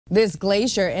This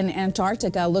glacier in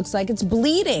Antarctica looks like it's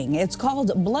bleeding. It's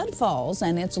called Blood Falls,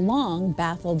 and it's long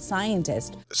baffled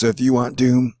scientists. So if you want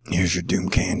doom, here's your doom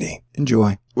candy.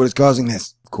 Enjoy. What is causing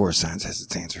this? Of course, science has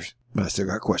its answers, but I still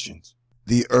got questions.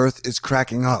 The Earth is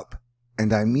cracking up,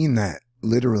 and I mean that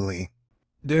literally.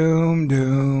 Doom,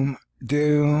 doom,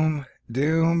 doom,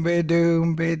 doom, be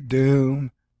doom, be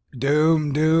doom,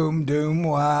 doom, doom, doom,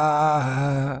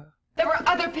 why? There were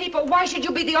other people. Why should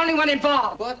you be the only one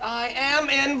involved? But I am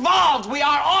involved. We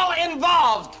are all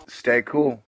involved. Stay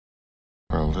cool.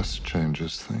 Well, this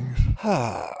changes things.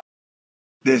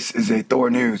 This is a Thor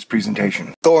News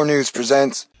presentation. Thor News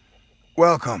presents.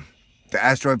 Welcome to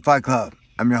Asteroid Fight Club.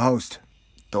 I'm your host,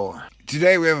 Thor.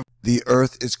 Today we have the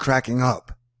Earth is cracking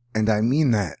up, and I mean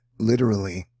that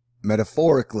literally,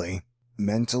 metaphorically,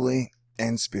 mentally,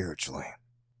 and spiritually.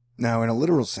 Now, in a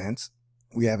literal sense,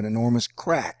 we have an enormous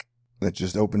crack that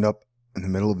just opened up in the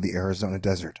middle of the Arizona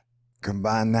desert.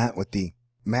 Combine that with the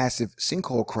massive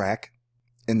sinkhole crack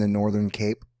in the northern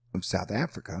Cape of South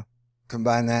Africa.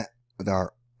 Combine that with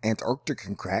our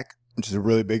Antarctican crack, which is a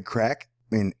really big crack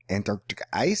in Antarctic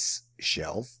ice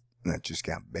shelf that just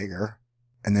got bigger.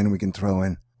 And then we can throw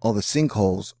in all the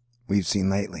sinkholes we've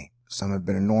seen lately. Some have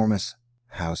been enormous,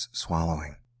 house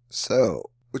swallowing.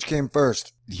 So, which came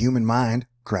first? The human mind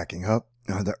cracking up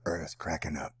or the Earth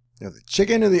cracking up? The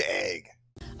chicken or the egg?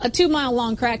 A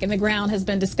 2-mile-long crack in the ground has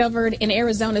been discovered in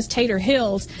Arizona's Tater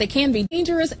Hills. They can be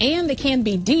dangerous and they can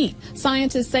be deep.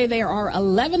 Scientists say there are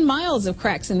 11 miles of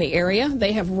cracks in the area.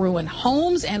 They have ruined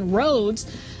homes and roads.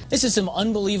 This is some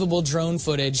unbelievable drone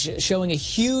footage showing a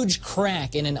huge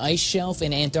crack in an ice shelf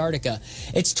in Antarctica.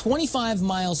 It's 25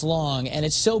 miles long, and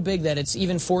it's so big that it's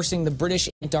even forcing the British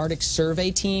Antarctic Survey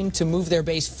team to move their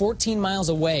base 14 miles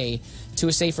away to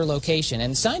a safer location.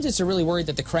 And scientists are really worried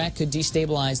that the crack could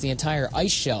destabilize the entire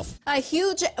ice shelf. A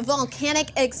huge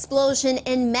volcanic explosion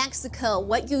in Mexico.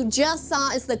 What you just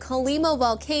saw is the Colima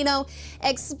volcano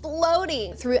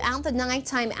exploding throughout the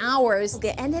nighttime hours.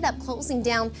 It ended up closing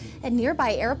down a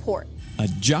nearby airport. A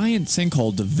giant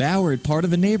sinkhole devoured part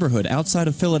of a neighborhood outside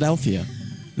of Philadelphia.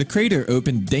 The crater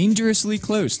opened dangerously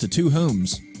close to 2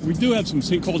 homes. We do have some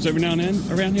sinkholes every now and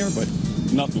then around here, but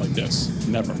nothing like this.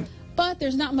 Never. But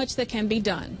there's not much that can be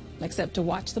done, except to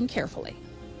watch them carefully.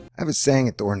 I have a saying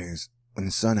at Thor News, when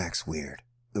the sun acts weird,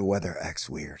 the weather acts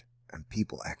weird, and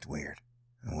people act weird.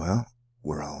 And well,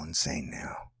 we're all insane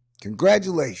now.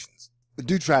 Congratulations. But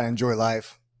do try to enjoy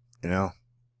life, you know.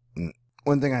 And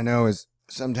one thing I know is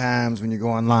sometimes when you go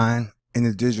online, in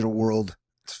the digital world,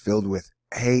 it's filled with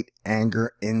hate,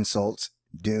 anger, insults,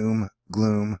 doom,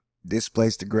 gloom,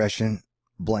 displaced aggression,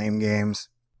 blame games.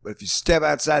 But if you step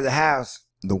outside the house,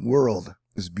 the world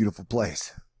is a beautiful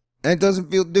place. And it doesn't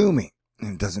feel doomy.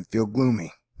 And it doesn't feel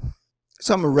gloomy.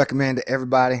 So I'm going to recommend to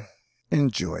everybody,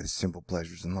 enjoy the simple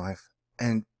pleasures in life.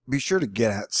 And be sure to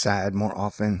get outside more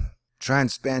often. Try and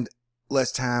spend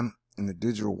less time in the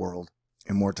digital world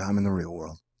and more time in the real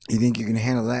world. You think you can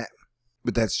handle that?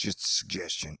 But that's just a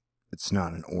suggestion. It's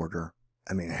not an order.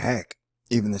 I mean, heck,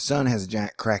 even the sun has a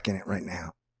giant crack in it right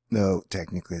now. Though,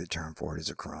 technically the term for it is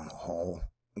a coronal hole.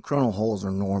 And coronal holes are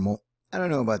normal. I don't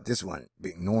know about this one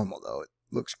being normal, though. It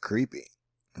looks creepy.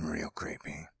 Real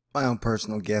creepy. My own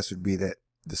personal guess would be that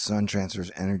the sun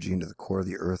transfers energy into the core of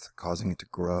the Earth, causing it to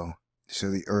grow. So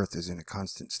the Earth is in a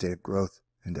constant state of growth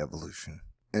and evolution.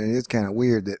 And it is kind of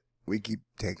weird that we keep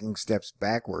taking steps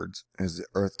backwards as the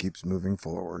Earth keeps moving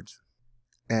forwards.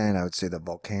 And I would say the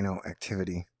volcano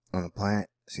activity on the planet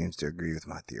seems to agree with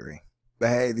my theory. But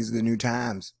hey, these are the new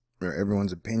times where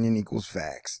everyone's opinion equals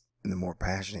facts. And the more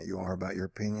passionate you are about your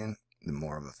opinion, the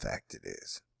more of a fact it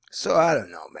is. So I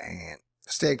don't know, man.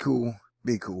 Stay cool,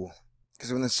 be cool.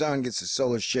 Because when the sun gets the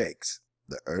solar shakes,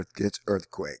 the Earth gets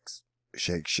earthquakes.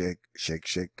 Shake, shake, shake,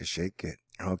 shake, shake it.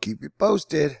 I'll keep you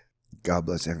posted. God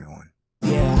bless everyone.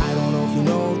 Yeah, I don't know if you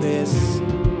know this.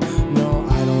 No,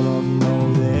 I don't know if you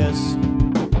know this.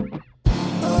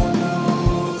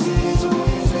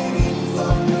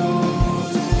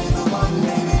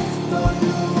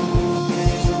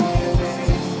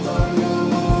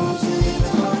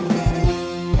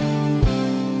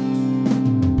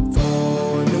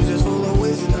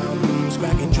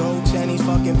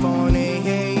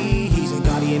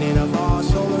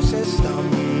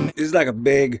 It's like a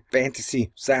big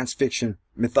fantasy, science fiction,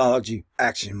 mythology,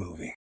 action movie.